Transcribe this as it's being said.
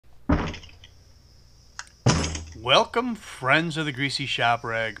Welcome, friends of the Greasy Shop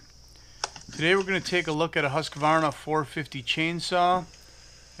Rag. Today we're going to take a look at a Husqvarna 450 chainsaw,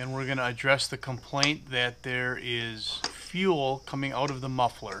 and we're going to address the complaint that there is fuel coming out of the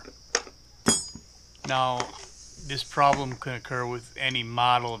muffler. Now, this problem can occur with any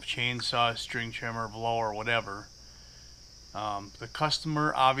model of chainsaw, string trimmer, blower, whatever. The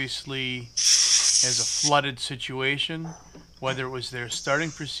customer obviously has a flooded situation. Whether it was their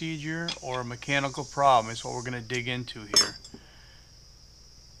starting procedure or a mechanical problem is what we're going to dig into here.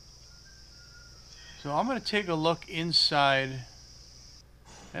 So I'm going to take a look inside.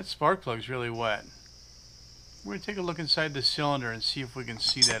 That spark plug's really wet. We're going to take a look inside the cylinder and see if we can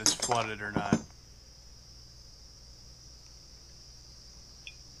see that it's flooded or not.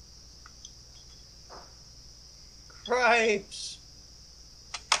 Cripes!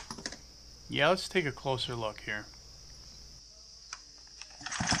 Yeah, let's take a closer look here.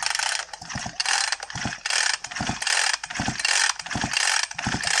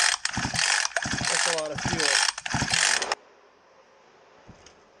 That's a lot of fuel.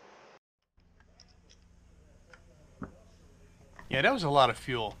 Yeah, that was a lot of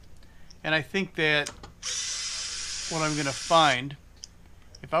fuel. And I think that what I'm going to find,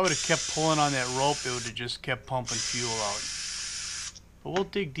 if I would have kept pulling on that rope, it would have just kept pumping fuel out. But we'll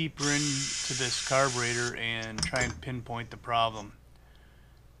dig deeper into this carburetor and try and pinpoint the problem.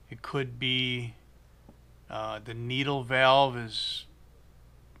 It could be the needle valve is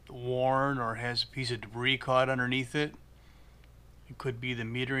worn or has a piece of debris caught underneath it. It could be the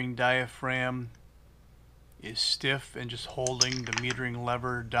metering diaphragm is stiff and just holding the metering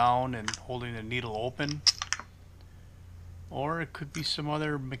lever down and holding the needle open. Or it could be some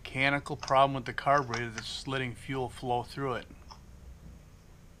other mechanical problem with the carburetor that's letting fuel flow through it.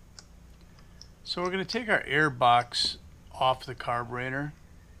 So we're going to take our air box off the carburetor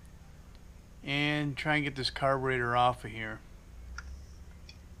and try and get this carburetor off of here.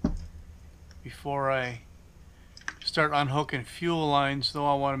 Before I start unhooking fuel lines, though,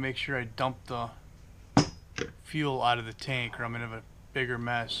 I want to make sure I dump the fuel out of the tank or I'm going to have a bigger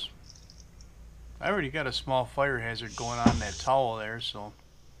mess. I already got a small fire hazard going on in that towel there, so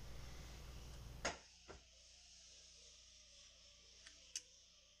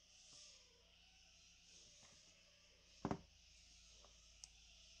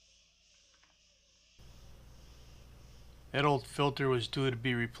that old filter was due to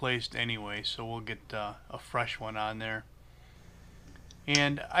be replaced anyway, so we'll get a fresh one on there.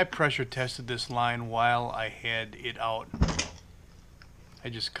 And I pressure tested this line while I had it out. I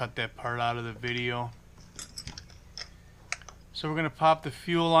just cut that part out of the video. So we're going to pop the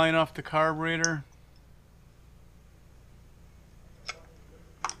fuel line off the carburetor.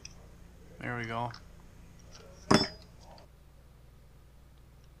 There we go.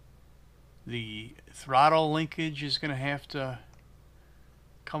 The throttle linkage is going to have to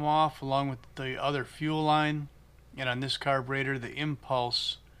come off along with the other fuel line. And on this carburetor, the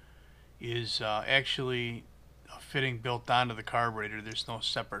impulse is actually a fitting built onto the carburetor. There's no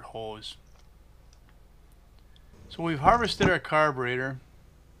separate hose. So we've harvested our carburetor.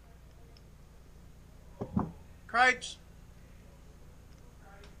 Cripes!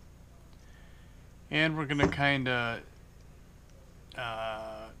 And we're going to kind of,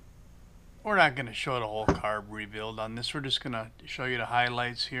 we're not going to show the whole carb rebuild on this. We're just going to show you the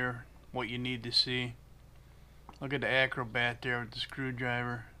highlights here, what you need to see. Look at the acrobat there with the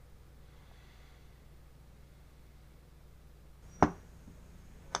screwdriver.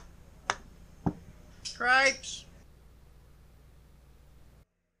 Cripes!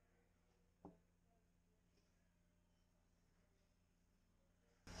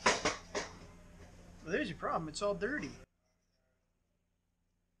 Well, there's your problem. It's all dirty.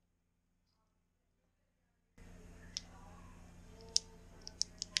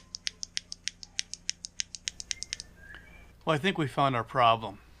 Well, I think we found our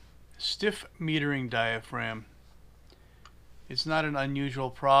problem. Stiff metering diaphragm. It's not an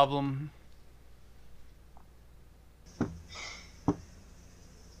unusual problem.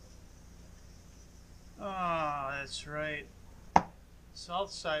 Ah, that's right.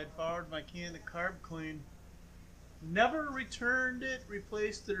 South side borrowed my can of carb clean. Never returned it,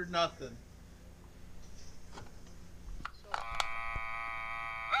 replaced it, or nothing. That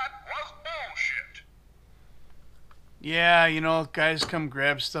was bullshit. Yeah, you know, guys come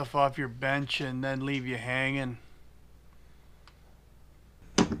grab stuff off your bench and then leave you hanging.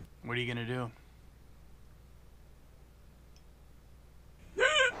 What are you going to do?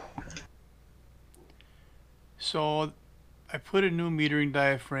 So I put a new metering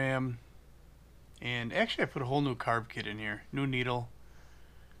diaphragm, and actually I put a whole new carb kit in here. New needle,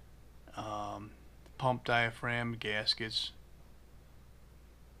 pump diaphragm gaskets.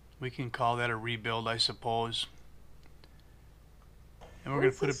 We can call that a rebuild, I suppose. And we're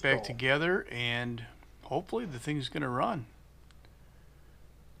going to put it back together, and hopefully the thing's going to run.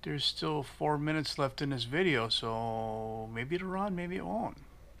 There's still 4 minutes left in this video, so maybe it'll run, maybe it won't.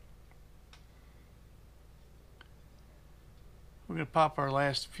 We're going to pop our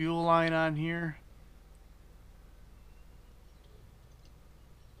last fuel line on here.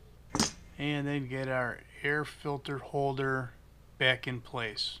 And then get our air filter holder back in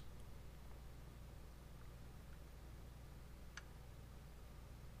place.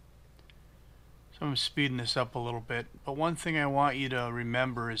 So I'm speeding this up a little bit, but one thing I want you to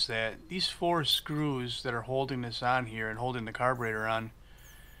remember is that these 4 screws that are holding this on here and holding the carburetor on,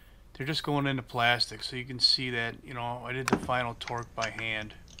 they're just going into plastic, so you can see that, you know, I did the final torque by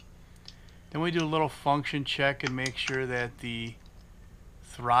hand. Then we do a little function check and make sure that the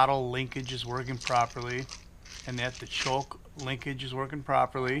throttle linkage is working properly, and that the choke linkage is working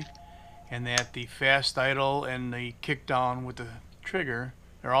properly, and that the fast idle and the kick down with the trigger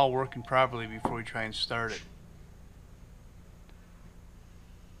are all working properly before we try and start it.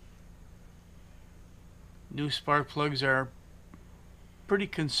 New spark plugs are pretty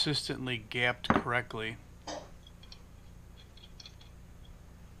consistently gapped correctly,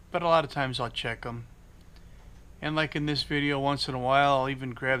 but a lot of times I'll check them. And like in this video, once in a while I'll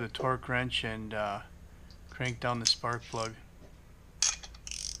even grab the torque wrench and crank down the spark plug.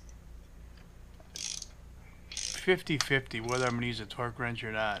 50-50 whether I'm going to use a torque wrench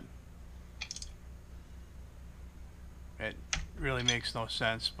or not. It really makes no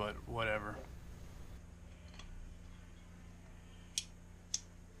sense, but whatever.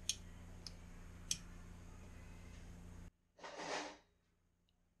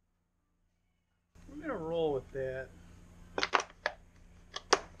 I'm going to roll with that.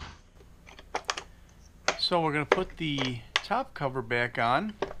 So we're going to put the top cover back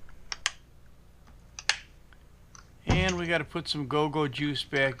on. And we got to put some go-go juice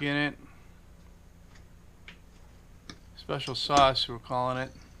back in it. Special sauce, we're calling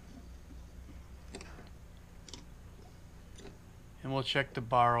it. And we'll check the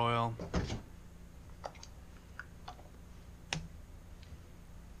bar oil.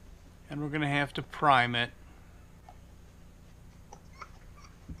 And we're going to have to prime it.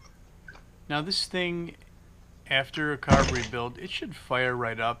 Now this thing, after a carb rebuild, it should fire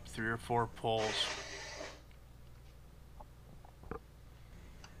right up 3 or 4 pulls.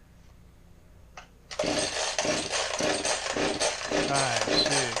 5,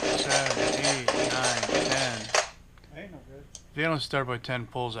 6, 7, 8, 9, 10. Ain't no good. If they don't start by 10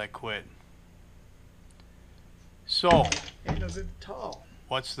 pulls, I quit. So, Ain't no good at all.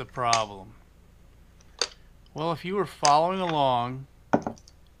 what's the problem? Well, if you were following along,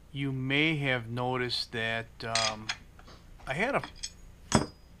 you may have noticed that I had a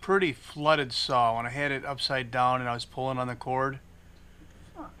pretty flooded saw when I had it upside down and I was pulling on the cord.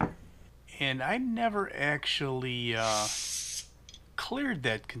 And I never actually cleared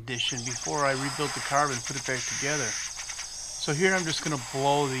that condition before I rebuilt the carb and put it back together. So here I'm just going to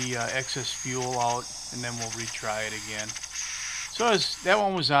blow the excess fuel out, and then we'll retry it again. So that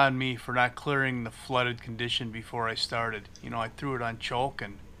one was on me for not clearing the flooded condition before I started. You know, I threw it on choke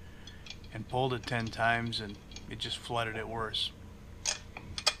and pulled it 10 times, and it just flooded it worse.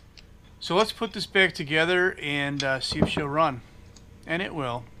 So let's put this back together and see if she'll run. And it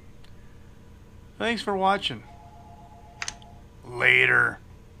will. Thanks for watching. Later.